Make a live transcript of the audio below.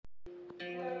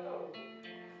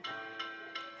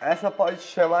Essa pode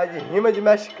chamar de rima de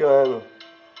mexicano,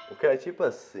 porque é tipo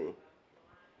assim.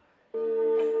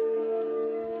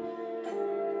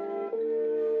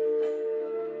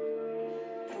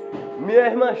 Minha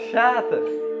irmã chata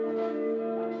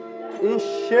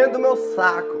enchendo meu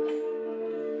saco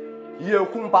e eu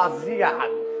com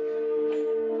baseado.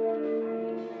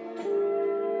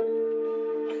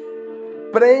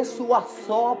 Prenso o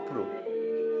assopro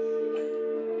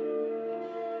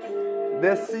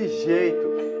desse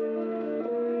jeito.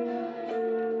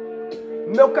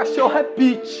 Meu cachorro é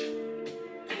Pete,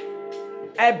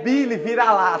 é Billy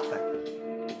vira-lata.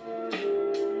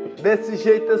 Desse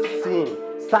jeito assim,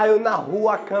 saio na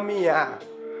rua a caminhar.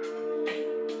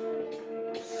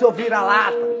 Sou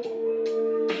vira-lata.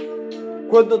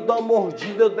 Quando eu dou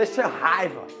mordida eu deixo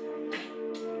raiva.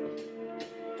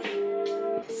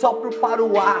 Sopro para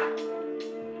o ar,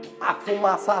 a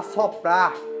fumaça a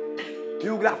soprar. E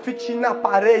o grafite na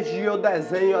parede eu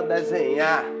desenho a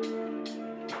desenhar.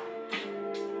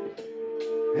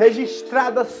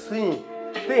 Registrado assim,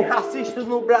 tem racista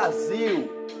no Brasil,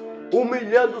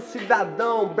 humilhando o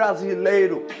cidadão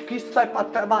brasileiro que sai para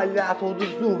trabalhar todos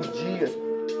os dias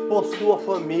por sua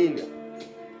família,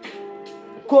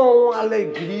 com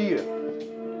alegria.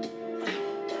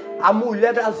 A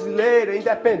mulher brasileira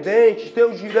independente tem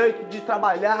o direito de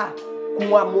trabalhar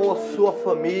com amor à sua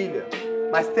família.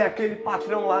 Mas tem aquele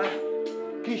patrão lá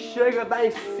que chega dar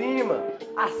em cima,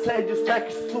 assédio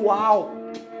sexual,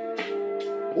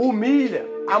 humilha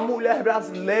a mulher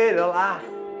brasileira lá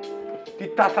que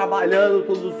está trabalhando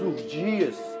todos os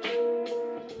dias.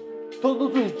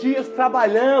 Todos os dias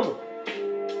trabalhamos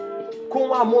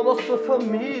com amor à nossa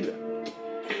família.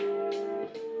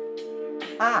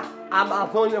 A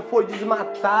Amazônia foi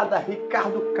desmatada,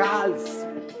 Ricardo Calles,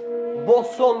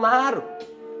 Bolsonaro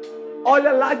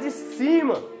olha lá de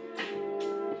cima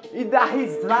e dá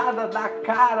risada da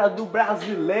cara do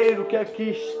brasileiro que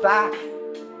aqui está.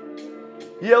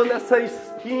 E eu nessa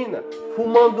esquina,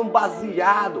 fumando um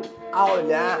baseado, a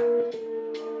olhar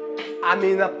a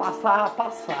mina passar a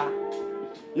passar.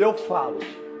 E eu falo: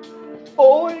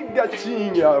 oi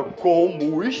gatinha,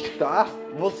 como está?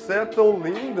 Você é tão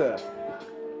linda.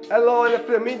 Ela olha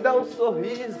pra mim e dá um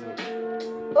sorriso.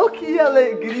 Oh, que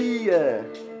alegria!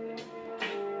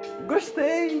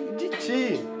 Gostei de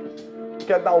ti.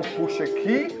 Quer dar um puxa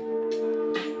aqui?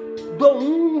 Dou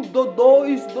 1, dou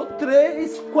 2, dou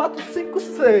 3, 4, 5,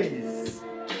 6.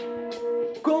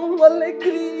 Com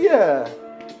alegria.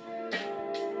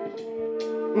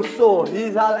 Um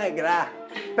sorriso a alegrar.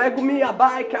 Pego minha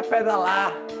bike a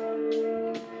pedalar.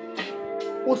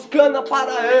 Os cana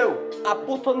para eu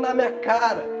apontam na minha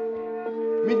cara.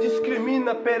 Me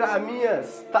discrimina pelas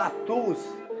minhas tatus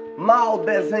mal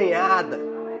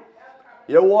desenhadas.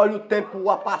 Eu olho o tempo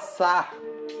a passar.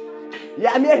 E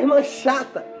a minha irmã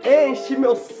chata enche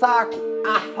meu saco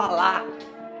a falar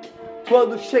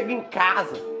quando chega em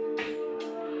casa.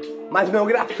 Mas meu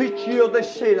grafite eu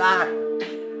deixei lá,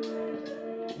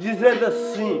 dizendo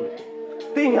assim: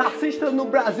 tem racista no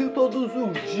Brasil todos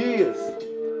os dias.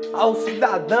 Ao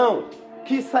cidadão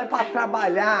que sai para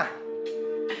trabalhar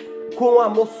com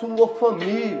amor sua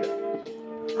família.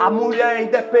 A mulher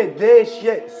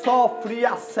independente sofre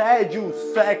assédio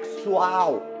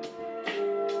sexual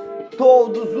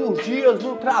todos os dias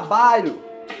no trabalho.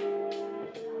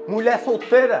 Mulher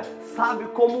solteira sabe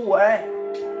como é.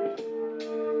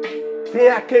 Tem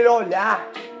aquele olhar.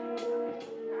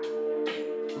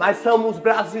 Mas somos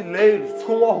brasileiros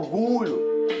com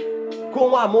orgulho,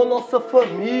 com amor nossa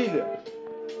família.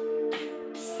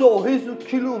 Sorriso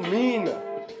que ilumina,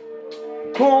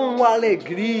 com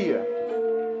alegria.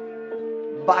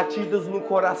 Batidas no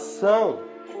coração,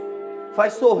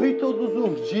 faz sorrir todos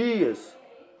os dias.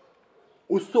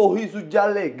 O sorriso de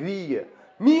alegria.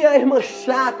 Minha irmã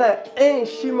chata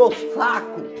enche meu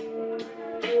saco,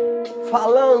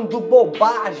 falando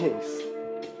bobagens.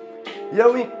 E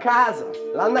eu em casa,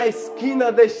 lá na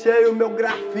esquina, deixei o meu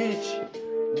grafite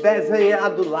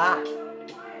desenhado lá.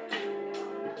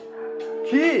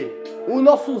 Que os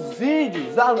nossos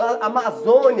índios, a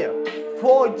Amazônia,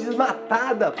 foi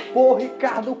desmatada por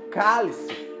Ricardo Calles.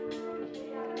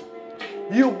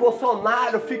 E o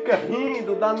Bolsonaro fica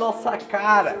rindo da nossa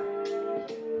cara.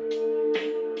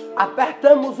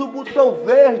 Apertamos o botão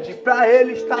verde para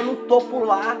ele estar no topo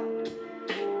lá.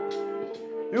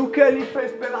 E o que ele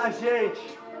fez pela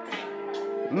gente?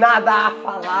 Nada a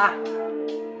falar.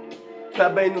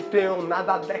 Também não tenho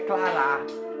nada a declarar.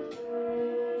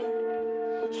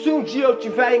 Se um dia eu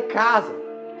estiver em casa,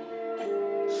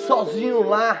 sozinho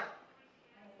lá,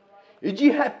 e de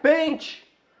repente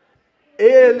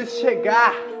ele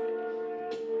chegar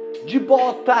de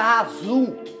bota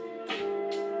azul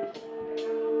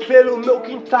pelo meu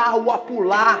quintal a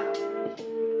pular,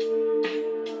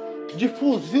 de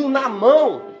fuzil na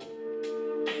mão,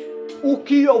 o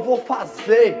que eu vou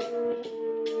fazer?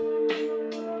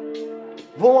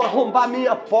 Vão arrombar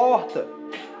minha porta,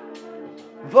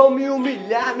 vão me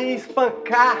humilhar, me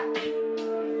espancar,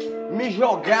 me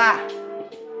jogar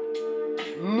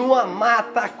numa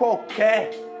mata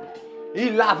qualquer e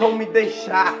lá vão me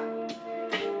deixar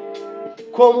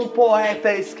como um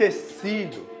poeta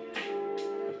esquecido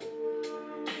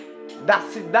da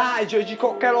cidade ou de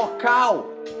qualquer local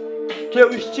que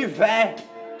eu estiver.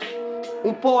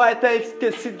 Um poeta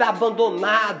esquecido,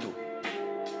 abandonado,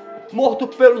 morto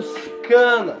pelos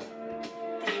cana.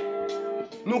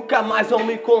 Nunca mais vão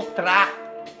me encontrar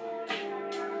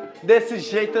desse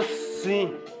jeito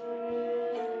assim.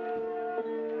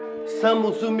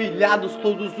 Somos humilhados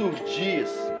todos os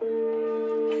dias.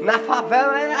 Na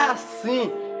favela é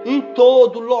assim, em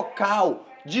todo local,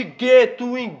 de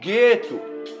gueto em gueto,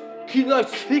 que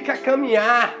nós fica a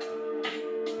caminhar.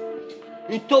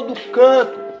 Em todo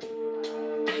canto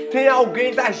tem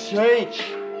alguém da gente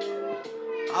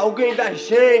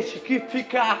que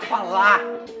fica a falar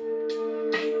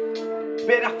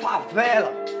pela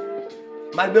favela,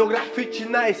 mas meu grafite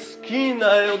na esquina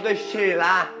eu deixei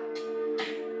lá.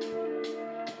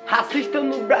 Racista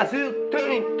no Brasil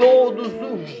tem todos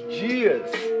os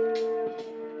dias,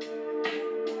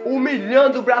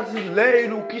 humilhando o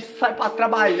brasileiro que sai pra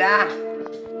trabalhar.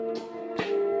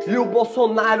 E o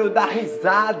Bolsonaro dá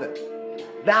risada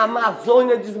da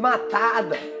Amazônia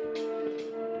desmatada,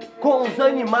 com os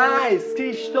animais que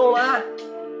estão lá,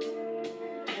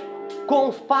 com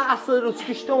os pássaros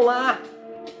que estão lá.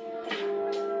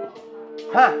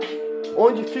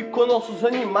 Onde ficou nossos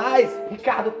animais,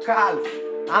 Ricardo Carlos?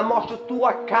 Mostra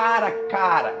tua cara,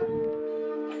 cara.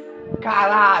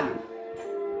 Caralho.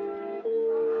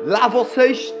 Lá você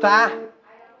está.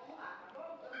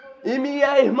 E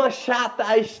minha irmã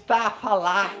chata está a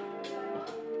falar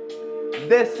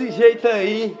desse jeito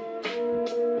aí,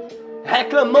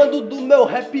 reclamando do meu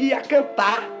rap e a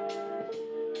cantar.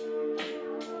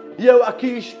 E eu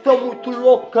aqui estou muito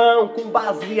loucão, com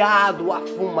baseado a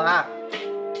fumar.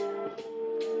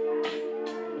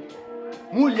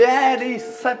 Mulheres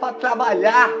sai pra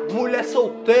trabalhar, mulher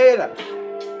solteira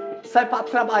sai pra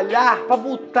trabalhar, pra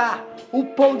botar o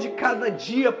pão de cada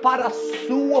dia para a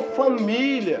sua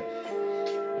família,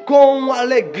 com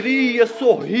alegria,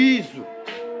 sorriso,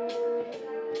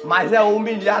 mas é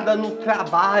humilhada no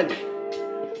trabalho.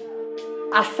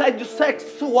 Assédio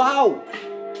sexual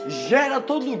gera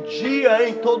todo dia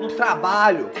em todo o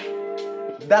trabalho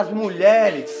das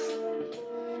mulheres.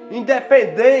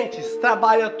 Independentes,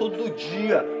 trabalha todo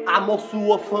dia, ama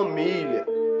sua família,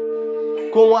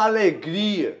 com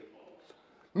alegria.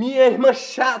 Minha irmã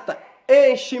chata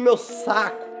enche meu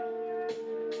saco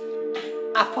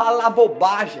a falar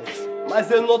bobagens,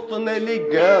 mas eu não tô nem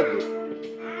ligando.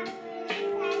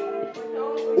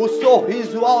 O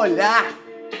sorriso a olhar,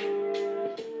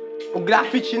 o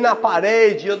grafite na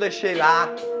parede eu deixei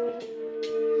lá.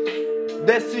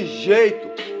 Desse jeito,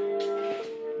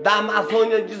 da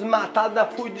Amazônia desmatada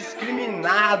fui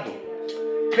discriminado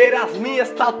pelas minhas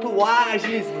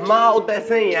tatuagens mal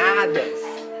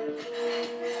desenhadas.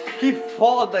 Que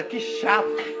foda, que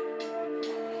chato.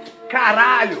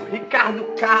 Caralho, Ricardo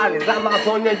Carlos,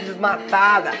 Amazônia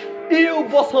desmatada. E o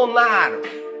Bolsonaro?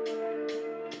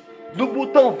 Do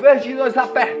botão verde nós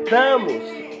apertamos.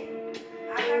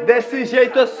 Desse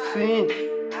jeito assim.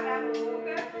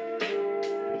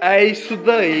 É isso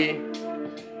daí.